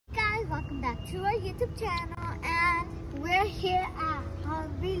to our YouTube channel, and we're here at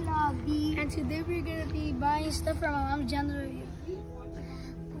Hobby Lobby. And today we're gonna be buying stuff from my mom's gender review.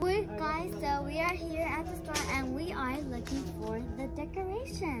 Guys, so we are here at the store and we are looking for the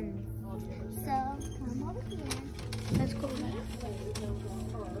decorations. So come over here. Let's go. Look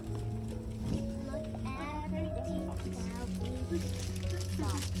at everything that we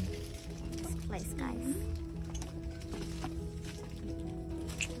saw this place, guys.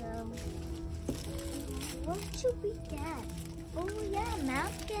 So what should we get? Oh yeah,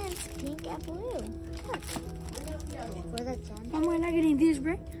 napkins, pink and blue. Look. For the gender. Mom, we're not getting these,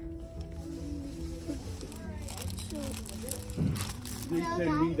 right? Please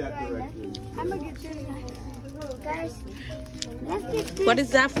send me that directly. I'm gonna get this. Guys, let's get this. What is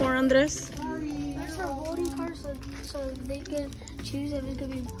that for, Andres? There's a voting card so they can choose if it's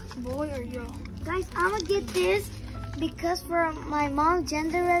gonna be boy or girl. Guys, I'm gonna get this because for my mom's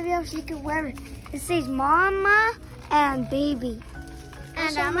gender reveal, she could wear it. It says mama and baby.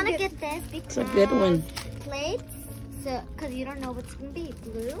 And I'm gonna get this because It's a good one. plates, so because you don't know what's gonna be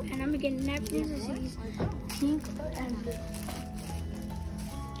blue. And I'm gonna get napkins that says pink and blue.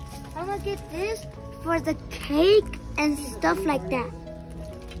 I'm gonna get this for the cake and stuff like that.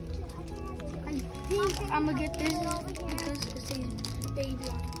 I think I'm gonna get this because it says baby.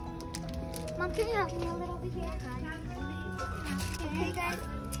 Mom, can you help me a little bit here? Okay, guys.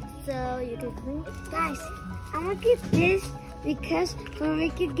 So you can guys, I'm gonna get this because so we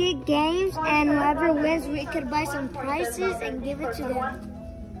could get games and whoever wins we could buy some prizes and give it to them.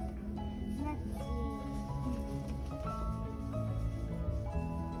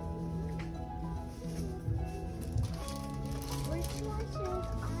 Which one should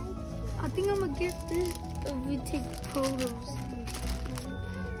I think I'm gonna get this if we take photos.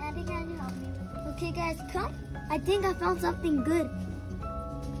 Andy, can you help me? Okay, guys, come. I think I found something good.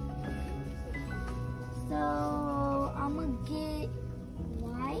 So I'm gonna get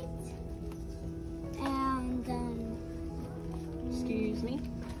white and Excuse me.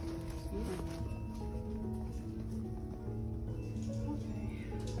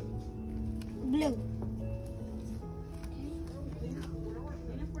 blue.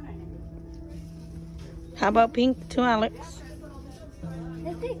 How about pink to Alex?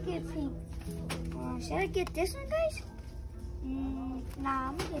 Let's get pink. Should I get this one, guys? Nah,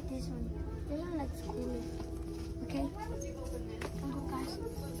 I'm gonna get this one. This one looks cool. Okay? Come on, guys.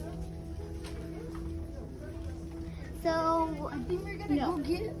 So, I think we're gonna go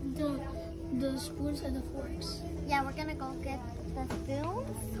get the spoons and the forks. yeah, we're gonna go get the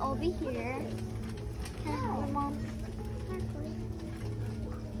spoons over here. Can I have them, Mom?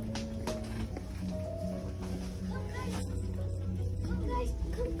 Come, guys.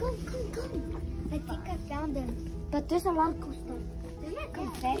 Come. I think I found them. But there's a lot of cool stuff. There's like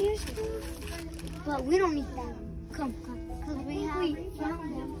confetti or stuff. But we don't need that. Come. Because we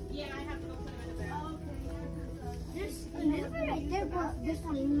found them. There's a little bit right there, but there's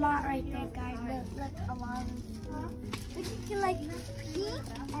a lot right there, guys. Look, a lot of them. We can get like pink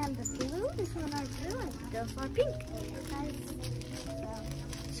and the blue. This one are blue and those are pink. Guys.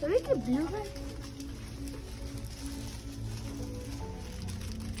 So we get blue one.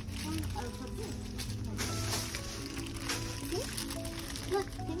 Look,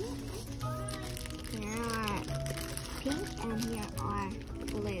 here are pink and here are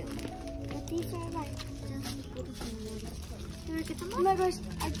blue. But these are like just Oh my gosh,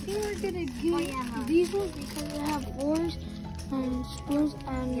 I think we're gonna get these ones because they have forks and spoons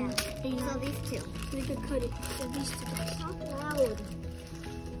and so these two. we could cut it. So these two. Stop loud.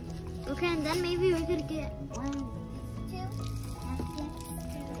 Okay, and then maybe we could get 1, 2,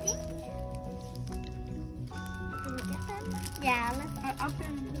 Can we get them? Yeah, let's I'll put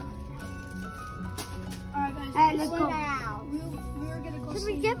them in the Alright guys, Alright, let's so go. we're gonna go Can see.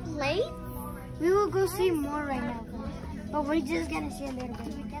 we get plates? We will go see more right now, guys. But we're just gonna see a little bit.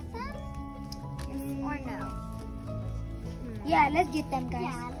 Can we get them? Or no? Yeah, let's get them, guys.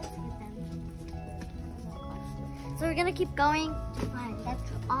 Yeah, let's get them. So we're gonna keep going. Alright,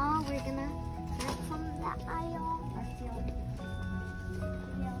 that's all we're gonna get from that aisle. Let's see.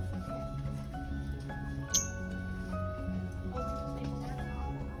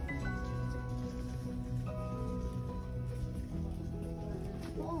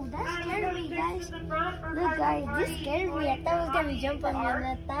 Oh, that scared me, guys. Look, guys, this scared me. I thought it was gonna jump on me, and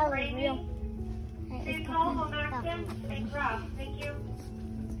I thought it was real. Alright, let's go. Thank you.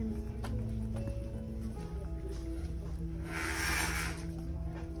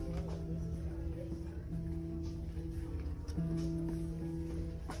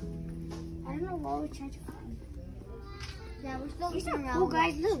 I don't know what we're trying to find. Yeah, we're still These looking are around. cool,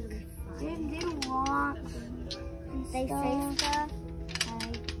 guys. Look. There's little rocks. They say stuff.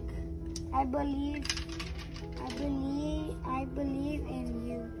 Like, I believe in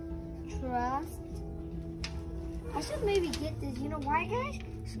you. Trust. I should maybe get this. You know why, guys?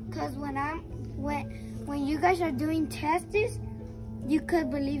 Because when you guys are doing tests, you could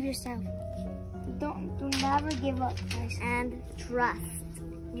believe yourself. Do never give up, guys. And trust.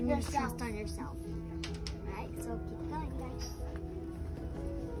 You need to Yourself. trust on yourself. Right, so keep going, guys.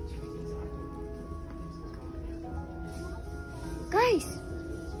 Guys,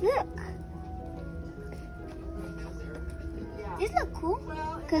 look. This look cool.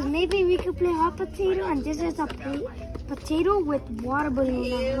 Because maybe we could play hot potato and this is a potato with water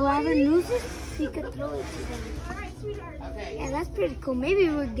balloon. And whoever loses, we could throw it to them. Yeah, that's pretty cool. Maybe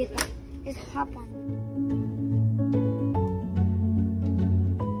we'll get that. Let's hop on.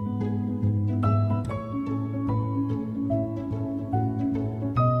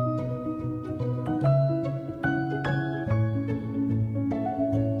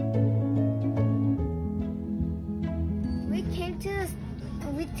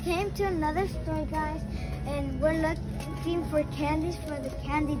 We came to another store, guys, and we're looking for candies for the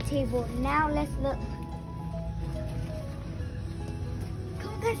candy table. Now let's look.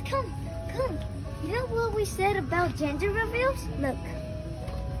 Come, guys, come. You know what we said about gender reveals? Look.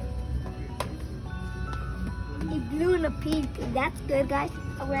 A blue and a pink. That's good, guys.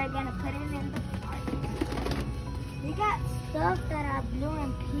 We're gonna put it in the party. We got stuff that are blue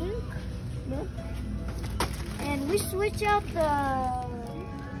and pink. Look. And we switch out the...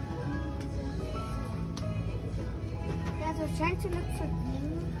 Guys, we're trying to look for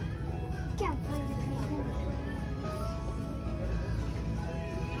green. Can't find the green.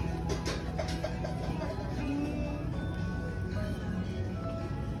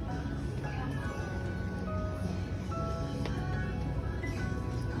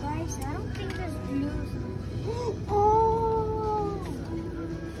 Guys, I don't think there's blues. Oh!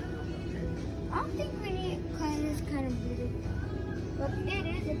 I don't think we need this kind of blue. But it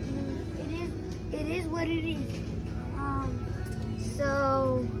is a blue. It is what it is.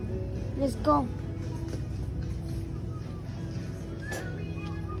 So let's go.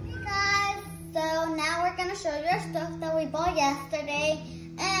 Hey guys, so now we're gonna show you our stuff that we bought yesterday,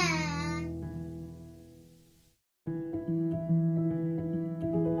 and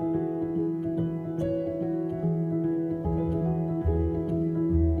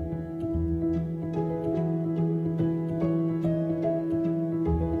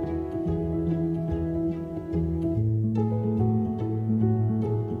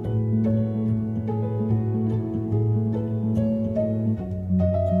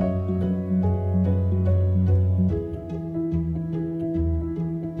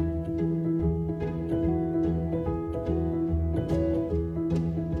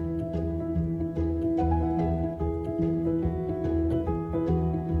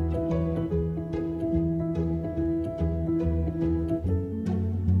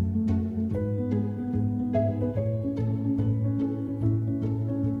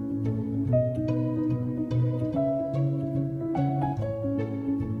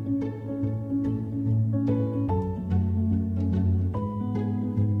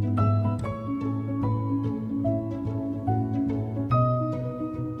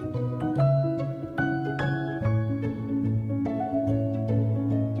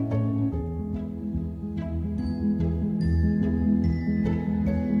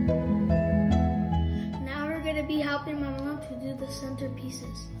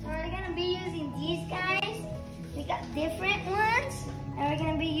centerpieces. So we're gonna be using these guys. We got different ones, and we're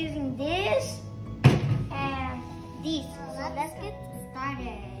gonna be using this and these. So let's get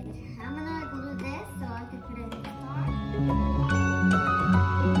started. I'm gonna glue this so I can put it in the car.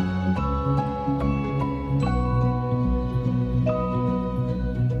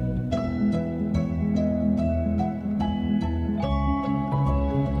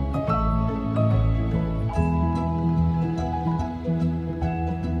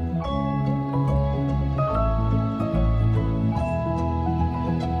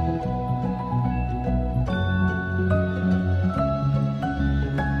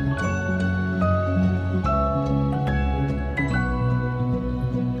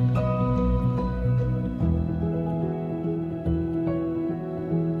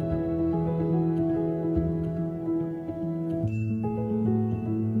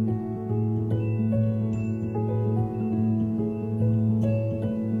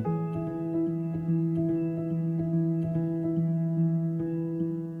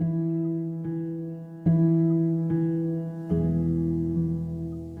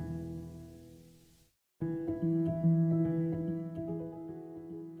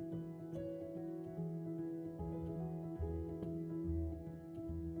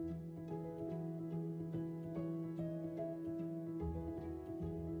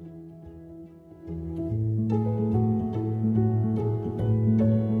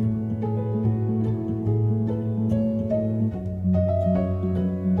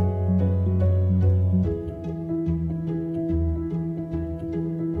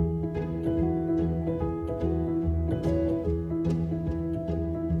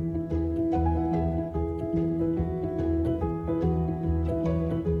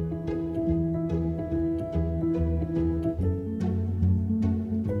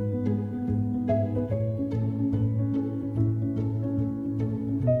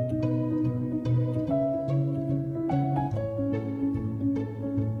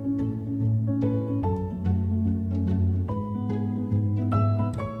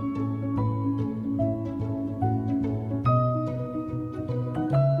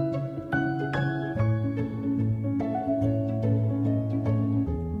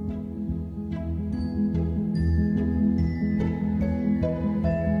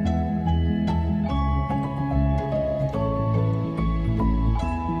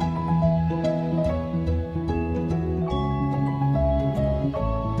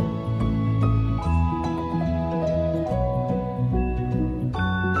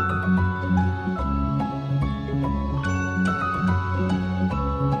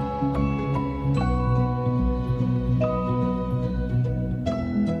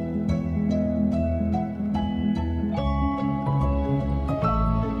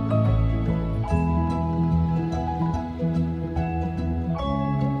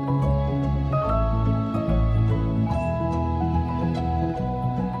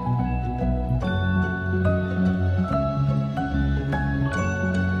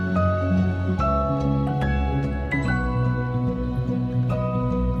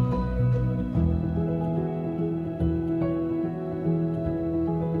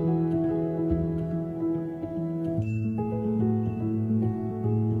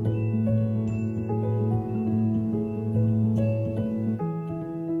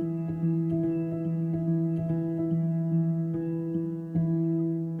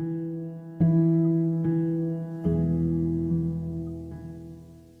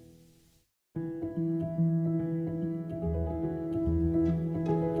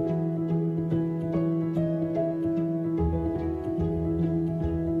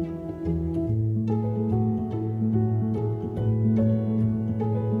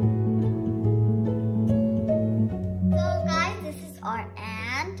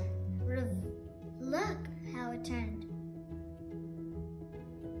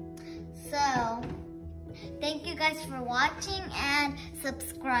 guys for watching and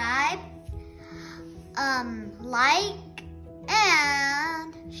subscribe, like,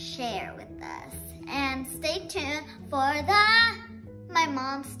 and share with us. And stay tuned for my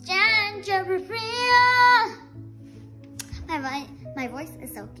mom's gingerbread. My voice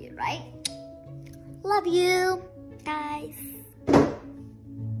is so cute, right? Love you, guys.